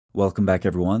Welcome back,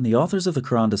 everyone. The authors of the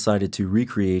Quran decided to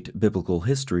recreate biblical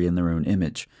history in their own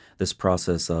image. This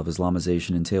process of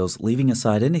Islamization entails leaving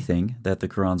aside anything that the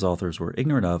Quran's authors were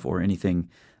ignorant of or anything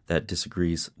that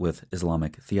disagrees with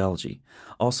Islamic theology.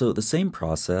 Also, the same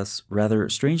process rather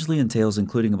strangely entails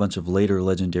including a bunch of later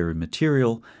legendary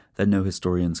material that no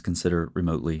historians consider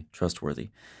remotely trustworthy.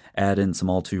 Add in some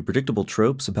all too predictable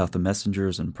tropes about the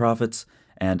messengers and prophets,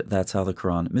 and that's how the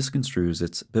Quran misconstrues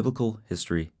its biblical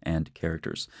history and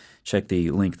characters. Check the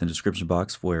link in the description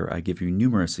box where I give you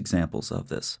numerous examples of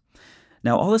this.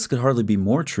 Now, all this could hardly be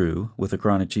more true with the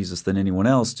Quranic Jesus than anyone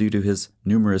else due to his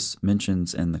numerous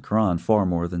mentions in the Quran, far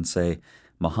more than, say,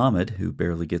 Muhammad, who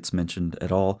barely gets mentioned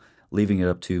at all, leaving it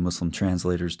up to Muslim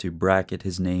translators to bracket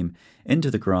his name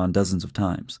into the Quran dozens of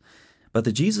times. But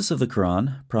the Jesus of the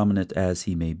Quran, prominent as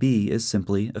he may be, is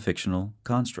simply a fictional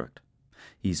construct.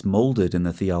 He's molded in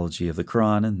the theology of the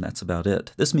Quran, and that's about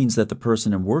it. This means that the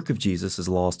person and work of Jesus is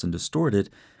lost and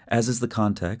distorted, as is the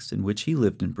context in which he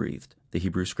lived and breathed, the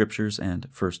Hebrew Scriptures and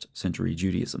first-century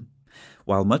Judaism.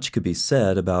 While much could be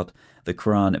said about the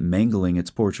Quran mangling its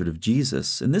portrait of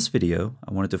Jesus, in this video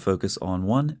I wanted to focus on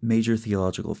one major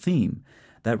theological theme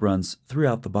that runs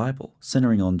throughout the Bible,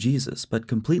 centering on Jesus, but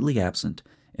completely absent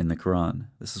in the Quran.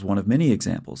 This is one of many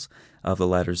examples of the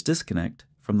latter's disconnect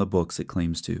from the books it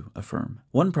claims to affirm.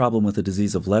 One problem with the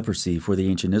disease of leprosy for the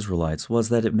ancient Israelites was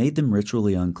that it made them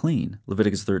ritually unclean.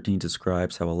 Leviticus 13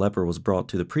 describes how a leper was brought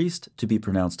to the priest to be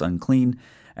pronounced unclean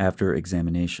after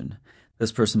examination.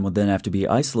 This person would then have to be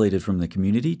isolated from the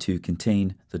community to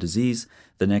contain the disease.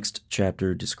 The next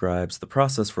chapter describes the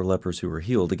process for lepers who are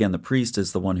healed. Again, the priest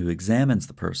is the one who examines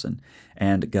the person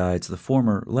and guides the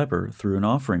former leper through an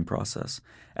offering process,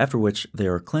 after which they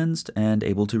are cleansed and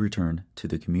able to return to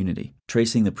the community.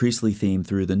 Tracing the priestly theme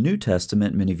through the New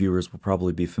Testament, many viewers will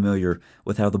probably be familiar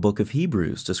with how the book of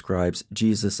Hebrews describes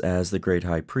Jesus as the great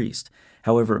high priest.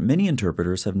 However, many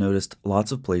interpreters have noticed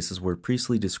lots of places where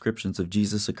priestly descriptions of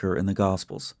Jesus occur in the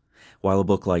Gospels. While a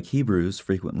book like Hebrews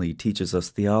frequently teaches us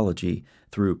theology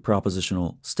through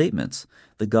propositional statements,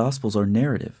 the Gospels are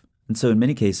narrative, and so in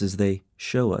many cases they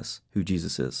show us who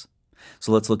Jesus is.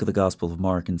 So let's look at the Gospel of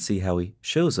Mark and see how he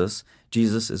shows us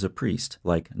Jesus is a priest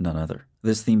like none other.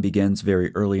 This theme begins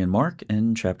very early in Mark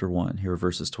in chapter 1. Here are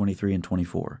verses 23 and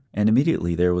 24. And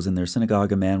immediately there was in their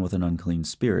synagogue a man with an unclean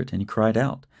spirit, and he cried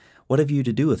out, "What have you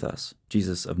to do with us,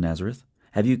 Jesus of Nazareth?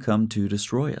 Have you come to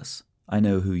destroy us? I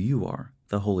know who you are,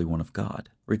 the Holy One of God."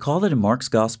 Recall that in Mark's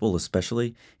Gospel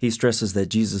especially, he stresses that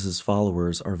Jesus'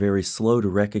 followers are very slow to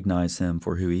recognize him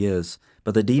for who he is,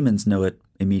 but the demons know it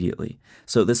immediately.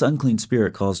 So this unclean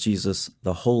spirit calls Jesus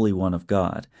the Holy One of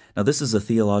God. Now this is a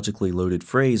theologically loaded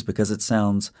phrase because it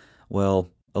sounds, well,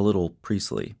 a little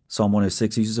priestly. Psalm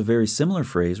 106 uses a very similar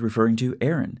phrase referring to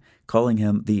Aaron, calling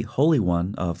him the Holy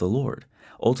One of the Lord.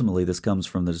 Ultimately, this comes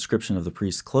from the description of the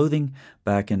priest's clothing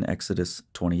back in Exodus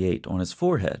 28. On his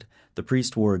forehead, the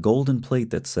priest wore a golden plate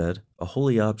that said, "A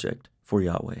holy object for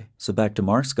Yahweh." So back to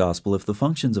Mark's Gospel, if the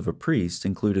functions of a priest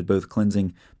included both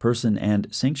cleansing person and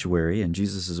sanctuary, and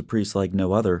Jesus is a priest like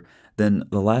no other, then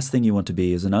the last thing you want to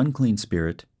be is an unclean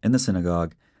spirit in the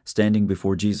synagogue, standing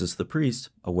before Jesus the priest,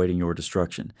 awaiting your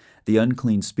destruction. The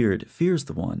unclean spirit fears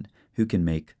the one who can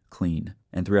make clean.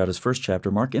 And throughout his first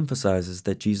chapter, Mark emphasizes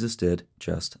that Jesus did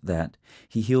just that.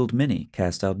 He healed many,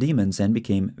 cast out demons, and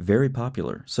became very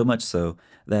popular, so much so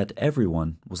that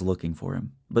everyone was looking for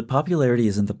him. But popularity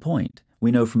isn't the point.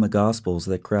 We know from the Gospels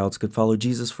that crowds could follow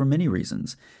Jesus for many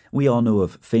reasons. We all know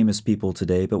of famous people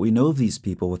today, but we know of these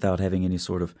people without having any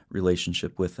sort of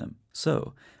relationship with them.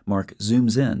 So, Mark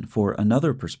zooms in for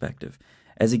another perspective,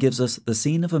 as he gives us the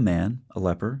scene of a man, a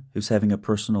leper, who's having a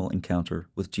personal encounter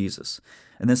with Jesus.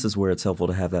 And this is where it's helpful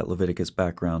to have that Leviticus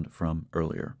background from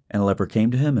earlier. And a leper came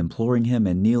to him, imploring him,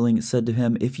 and kneeling, said to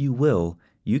him, "If you will,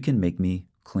 you can make me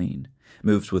clean."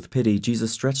 Moved with pity,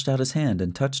 Jesus stretched out his hand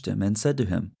and touched him, and said to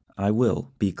him, "I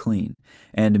will be clean."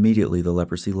 And immediately the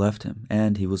leprosy left him,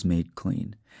 and he was made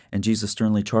clean. And Jesus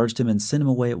sternly charged him and sent him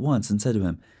away at once, and said to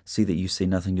him, "See that you say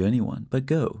nothing to anyone, but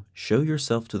go, show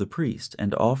yourself to the priest,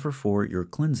 and offer for your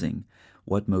cleansing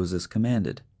what Moses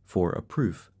commanded, for a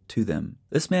proof to them."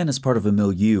 This man is part of a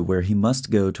milieu where he must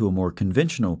go to a more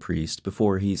conventional priest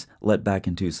before he's let back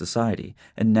into society,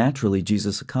 and naturally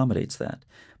Jesus accommodates that.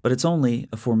 But it's only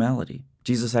a formality.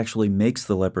 Jesus actually makes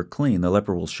the leper clean. The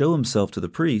leper will show himself to the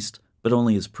priest, but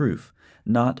only as proof,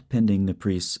 not pending the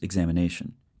priest's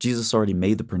examination. Jesus already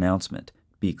made the pronouncement,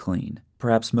 "Be clean."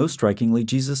 Perhaps most strikingly,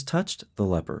 Jesus touched the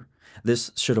leper.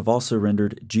 This should have also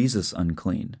rendered Jesus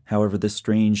unclean. However, this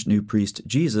strange new priest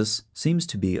Jesus seems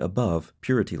to be above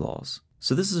purity laws.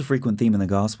 So this is a frequent theme in the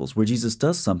Gospels, where Jesus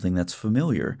does something that's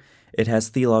familiar. It has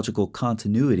theological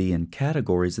continuity and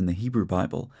categories in the Hebrew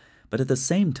Bible, but at the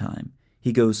same time,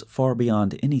 he goes far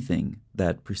beyond anything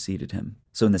that preceded him.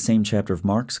 So in the same chapter of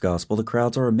Mark's Gospel, the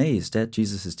crowds are amazed at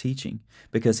Jesus' teaching,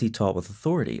 because he taught with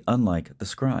authority, unlike the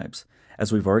scribes.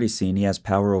 As we've already seen, he has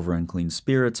power over unclean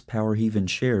spirits, power he even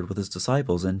shared with his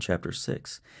disciples in chapter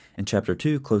 6. In chapter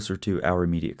 2, closer to our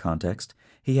immediate context,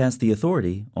 he has the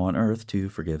authority on earth to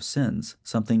forgive sins,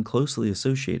 something closely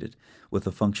associated with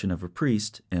the function of a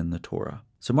priest in the Torah.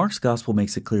 So Mark's Gospel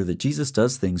makes it clear that Jesus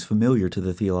does things familiar to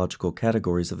the theological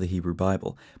categories of the Hebrew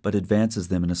Bible, but advances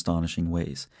them in astonishing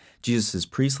ways. Jesus'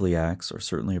 priestly acts are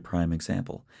certainly a prime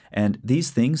example, and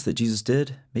these things that Jesus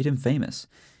did made him famous.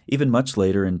 Even much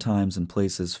later, in times and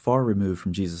places far removed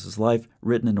from Jesus' life,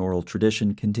 written and oral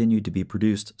tradition continued to be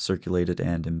produced, circulated,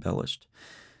 and embellished.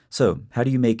 So, how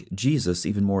do you make Jesus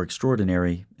even more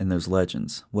extraordinary in those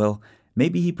legends? Well,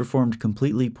 maybe he performed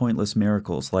completely pointless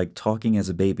miracles like talking as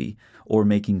a baby or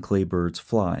making clay birds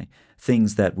fly,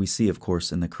 things that we see, of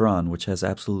course, in the Quran, which has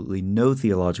absolutely no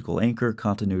theological anchor,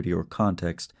 continuity, or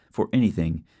context for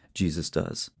anything Jesus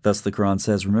does. Thus, the Quran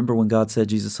says, "Remember when God said,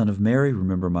 'Jesus, son of Mary,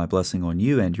 remember my blessing on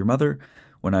you and your mother,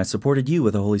 when I supported you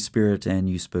with the Holy Spirit and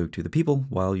you spoke to the people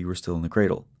while you were still in the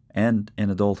cradle and in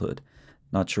adulthood.'"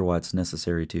 Not sure why it's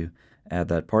necessary to add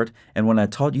that part. "And when I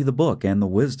taught you the book and the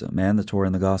wisdom and the Torah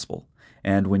and the gospel,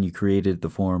 and when you created the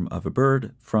form of a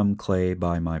bird from clay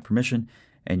by my permission,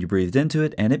 and you breathed into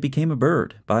it, and it became a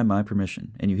bird by my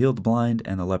permission, and you healed the blind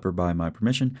and the leper by my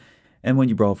permission, and when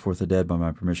you brought forth the dead by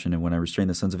my permission, and when I restrained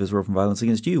the sons of Israel from violence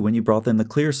against you, when you brought them the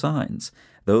clear signs,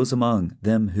 those among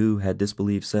them who had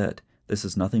disbelieved said, 'This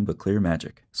is nothing but clear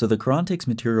magic.'" So the Quran takes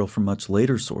material from much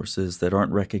later sources that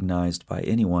aren't recognized by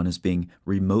anyone as being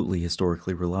remotely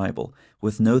historically reliable,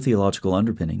 with no theological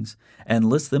underpinnings, and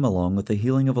lists them along with the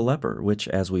healing of a leper, which,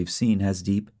 as we've seen, has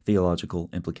deep theological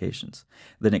implications.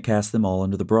 Then it casts them all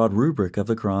under the broad rubric of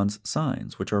the Quran's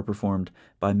signs, which are performed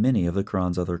by many of the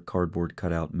Quran's other cardboard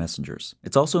cutout messengers.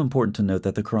 It's also important to note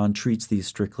that the Quran treats these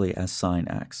strictly as sign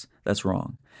acts. That's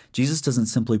wrong. Jesus doesn't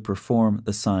simply perform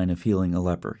the sign of healing a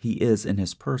leper. He is, in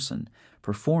his person,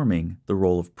 performing the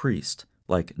role of priest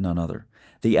like none other.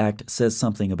 The act says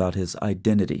something about his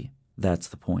identity. That's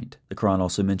the point. The Quran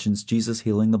also mentions Jesus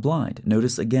healing the blind.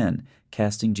 Notice again,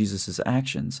 casting Jesus'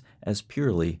 actions as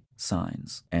purely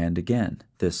signs. And again,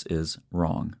 this is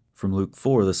wrong. From Luke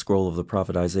 4, the scroll of the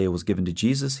prophet Isaiah was given to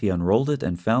Jesus. He unrolled it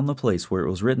and found the place where it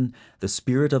was written, "The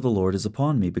Spirit of the Lord is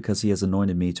upon me, because he has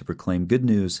anointed me to proclaim good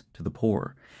news to the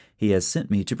poor. He has sent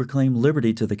me to proclaim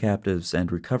liberty to the captives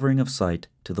and recovering of sight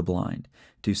to the blind,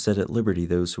 to set at liberty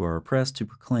those who are oppressed, to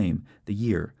proclaim the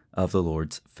year of the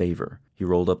Lord's favor." He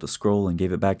rolled up the scroll and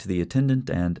gave it back to the attendant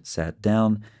and sat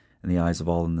down, and the eyes of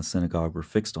all in the synagogue were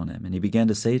fixed on him. And he began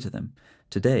to say to them,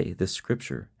 "Today this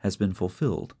scripture has been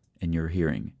fulfilled in your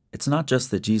hearing." It's not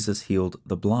just that Jesus healed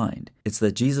the blind, it's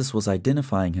that Jesus was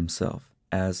identifying himself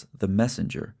as the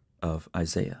messenger of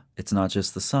Isaiah. It's not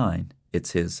just the sign,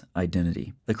 it's his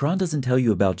identity. The Quran doesn't tell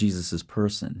you about Jesus'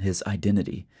 person, his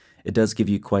identity. It does give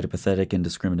you quite a pathetic,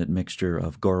 indiscriminate mixture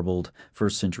of garbled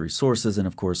first-century sources and,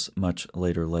 of course, much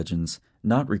later legends,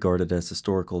 not regarded as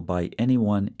historical by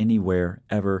anyone, anywhere,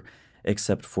 ever,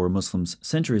 except for Muslims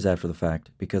centuries after the fact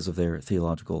because of their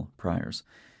theological priors.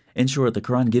 In short, the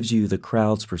Quran gives you the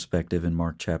crowd's perspective in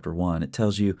Mark chapter 1. It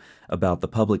tells you about the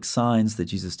public signs that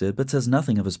Jesus did, but says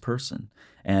nothing of his person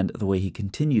and the way he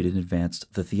continued and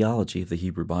advanced the theology of the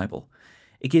Hebrew Bible.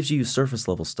 It gives you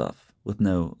surface-level stuff with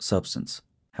no substance.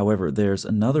 However, there's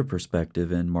another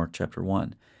perspective in Mark chapter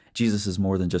 1. Jesus is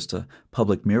more than just a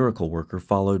public miracle worker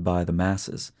followed by the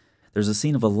masses. There's a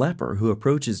scene of a leper who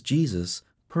approaches Jesus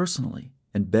personally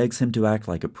and begs him to act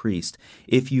like a priest.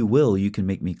 "If you will, you can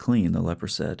make me clean," the leper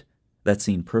said. That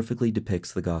scene perfectly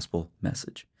depicts the gospel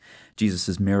message.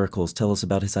 Jesus' miracles tell us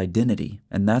about his identity,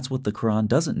 and that's what the Quran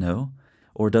doesn't know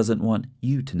or doesn't want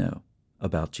you to know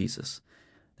about Jesus.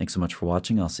 Thanks so much for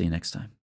watching. I'll see you next time.